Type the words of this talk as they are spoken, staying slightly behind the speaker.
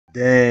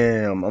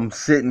Damn, I'm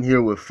sitting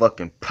here with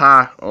fucking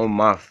pie on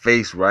my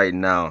face right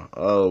now.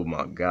 Oh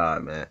my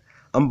god, man.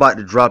 I'm about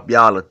to drop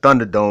y'all a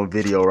Thunderdome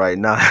video right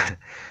now.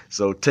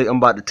 I'm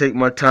about to take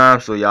my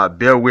time, so y'all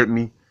bear with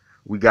me.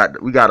 We got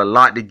a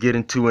lot to get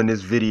into in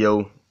this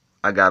video.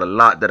 I got a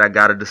lot that I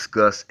gotta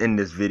discuss in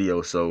this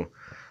video, so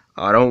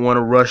I don't want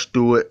to rush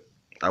through it.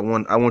 I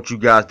want you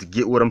guys to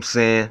get what I'm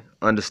saying,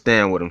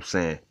 understand what I'm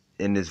saying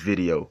in this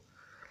video.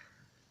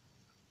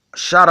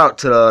 Shout out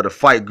to the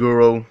Fight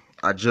Guru.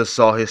 I just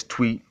saw his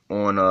tweet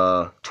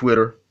on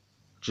Twitter.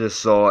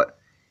 Just saw it.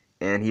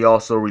 And he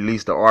also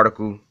released an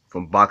article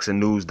from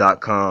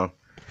boxingnews.com.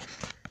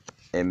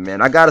 And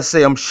man, I gotta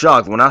say, I'm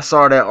shocked. When I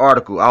saw that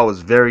article, I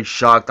was very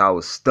shocked. I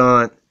was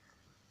stunned.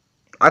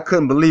 I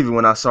couldn't believe it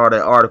when I saw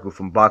that article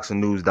from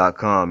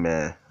boxingnews.com,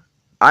 man.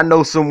 I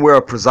know somewhere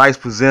a precise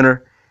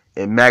presenter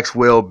and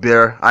Maxwell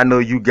Bear. I know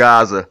you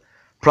guys are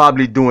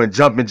probably doing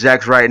jumping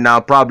jacks right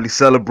now, probably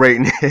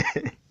celebrating.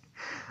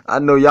 I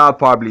know y'all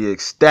probably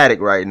ecstatic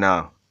right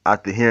now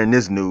after hearing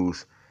this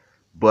news.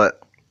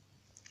 But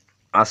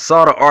I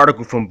saw the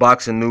article from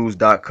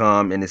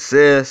boxingnews.com and it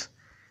says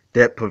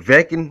that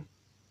Povetkin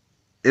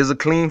is a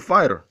clean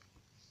fighter.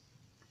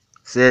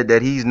 Said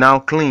that he's now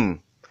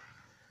clean.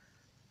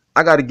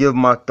 I got to give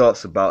my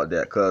thoughts about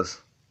that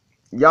because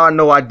y'all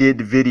know I did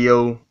the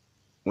video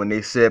when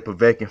they said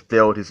Povetkin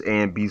failed his A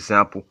and B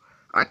sample.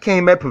 I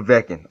came at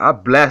Povetkin. I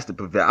blasted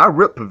Povetkin. I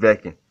ripped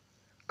Povetkin.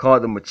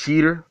 Called him a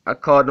cheater.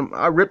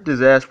 I ripped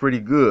his ass pretty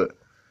good.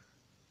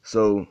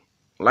 So,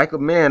 like a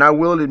man, I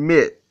will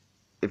admit,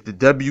 if the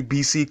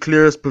WBC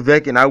clears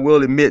Povetkin, I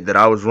will admit that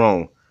I was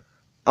wrong.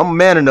 I'm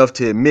man enough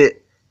to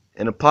admit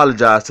and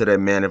apologize to that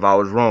man if I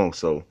was wrong.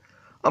 So,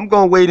 I'm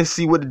going to wait and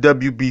see what the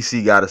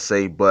WBC got to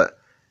say. But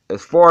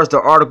as far as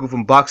the article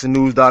from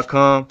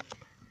boxingnews.com,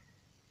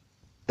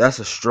 that's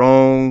a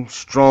strong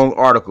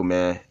article,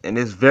 man. And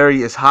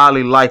it's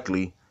highly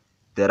likely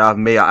that I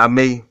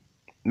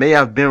may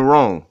have been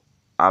wrong.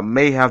 I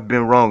may have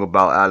been wrong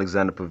about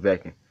Alexander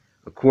Povetkin,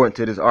 according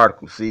to this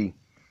article. See,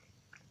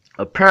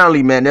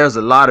 apparently, man, there's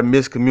a lot of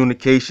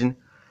miscommunication,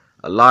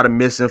 a lot of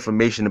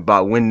misinformation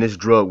about when this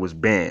drug was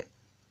banned.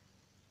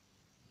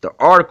 The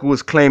article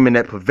is claiming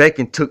that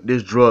Povetkin took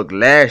this drug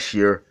last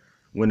year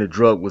when the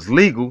drug was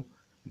legal,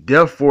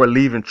 therefore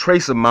leaving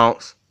trace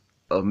amounts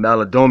of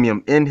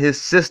Meldonium in his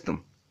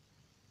system.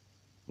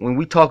 When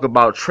we talk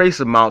about trace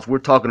amounts, we're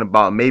talking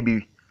about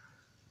maybe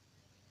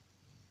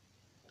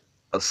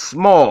a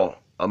small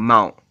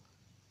amount,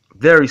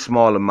 very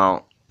small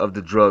amount of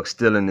the drug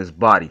still in his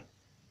body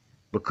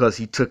because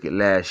he took it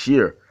last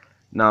year.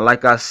 Now,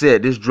 like I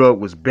said, this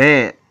drug was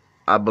banned,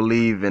 I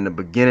believe, in the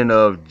beginning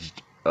of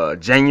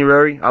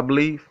January, I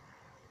believe.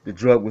 The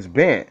drug was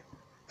banned.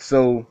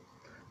 So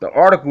the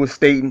article was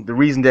stating the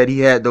reason that he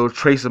had those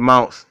trace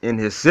amounts in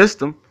his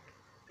system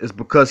is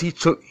because he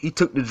took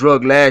the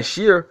drug last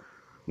year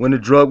when the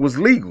drug was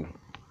legal.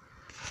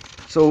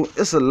 So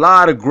it's a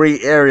lot of gray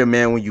area,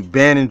 man, when you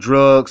banning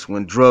drugs,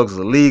 when drugs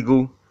are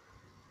legal.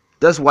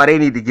 That's why they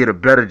need to get a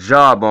better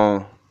job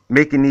on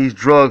making these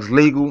drugs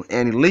legal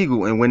and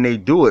illegal, and when they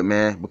do it,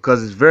 man,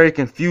 because it's very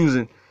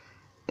confusing,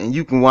 and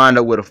you can wind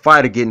up with a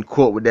fighter getting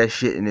caught with that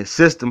shit in his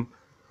system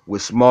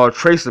with small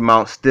trace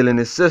amounts still in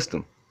his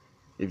system,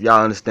 if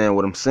y'all understand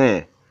what I'm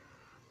saying.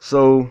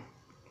 So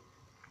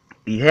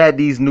he had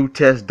these new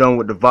tests done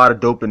with the VADA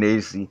doping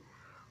agency.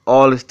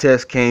 All his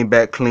tests came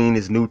back clean,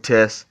 his new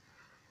tests.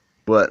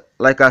 But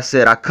like I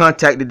said, I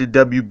contacted the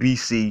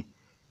WBC,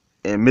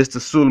 and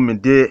Mr. Suleiman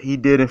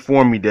did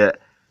inform me that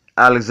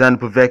Alexander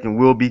Povetkin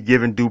will be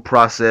given due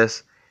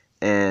process,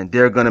 and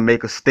they're going to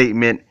make a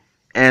statement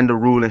and a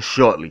ruling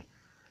shortly.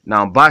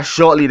 Now, by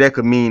shortly, that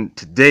could mean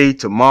today,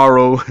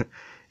 tomorrow.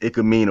 It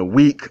could mean a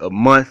week, a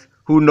month.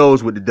 Who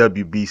knows with the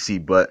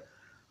WBC? But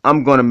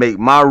I'm going to make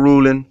my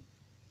ruling,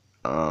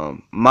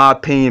 my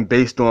opinion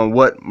based on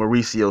what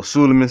Mauricio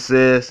Suleiman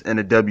says and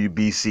the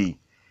WBC.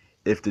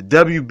 If the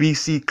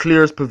WBC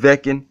clears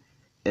Povetkin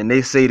and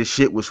they say the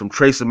shit was from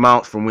trace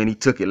amounts from when he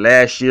took it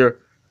last year,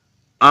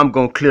 I'm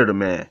going to clear the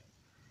man.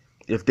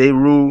 If they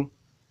rule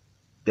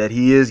that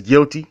he is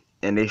guilty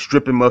and they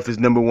strip him of his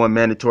 #1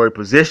 mandatory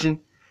position,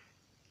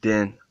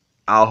 then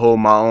I'll hold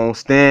my own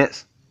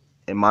stance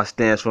and my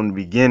stance from the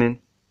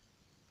beginning.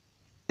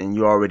 And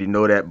you already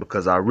know that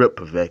because I ripped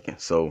Povetkin.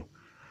 So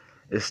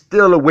it's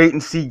still a wait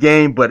and see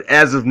game, but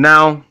as of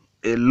now,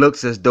 it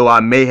looks as though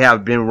I may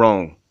have been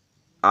wrong.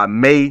 I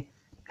may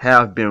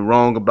have been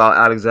wrong about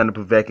Alexander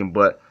Povetkin,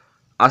 but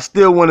I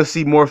still want to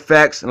see more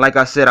facts. And like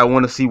I said, I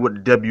want to see what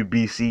the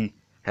WBC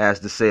has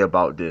to say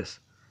about this.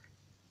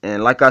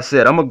 And like I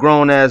said, I'm a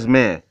grown-ass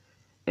man.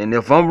 And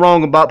if I'm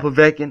wrong about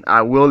Povetkin,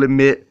 I will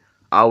admit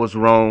I was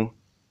wrong.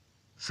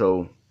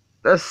 So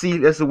let's see.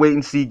 That's a wait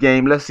and see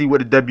game. Let's see what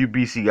the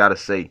WBC got to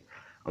say.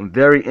 I'm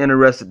very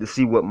interested to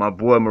see what my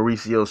boy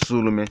Mauricio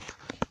Suleiman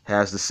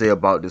has to say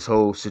about this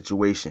whole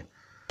situation.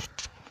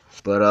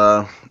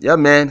 But yeah,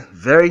 man,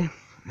 very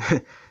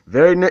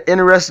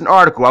interesting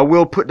article. I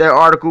will put that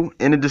article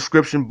in the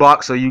description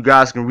box so you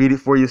guys can read it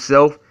for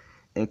yourself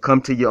and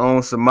come to your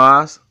own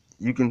surmise.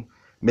 You can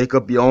Make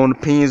up your own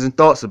opinions and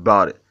thoughts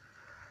about it.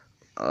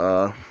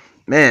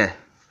 Man,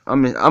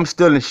 I'm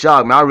still in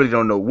shock, man. I really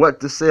don't know what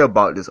to say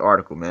about this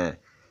article, man.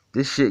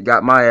 This shit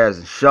got my ass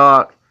in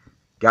shock.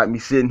 Got me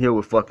sitting here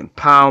with fucking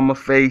pie on my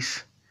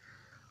face.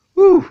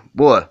 Woo,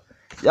 boy.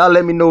 Y'all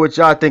let me know what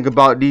y'all think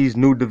about these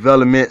new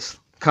developments.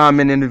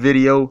 Comment in the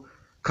video.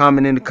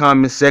 Comment in the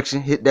comment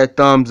section. Hit that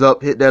thumbs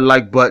up. Hit that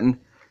like button.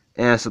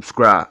 And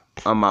subscribe.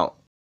 I'm out.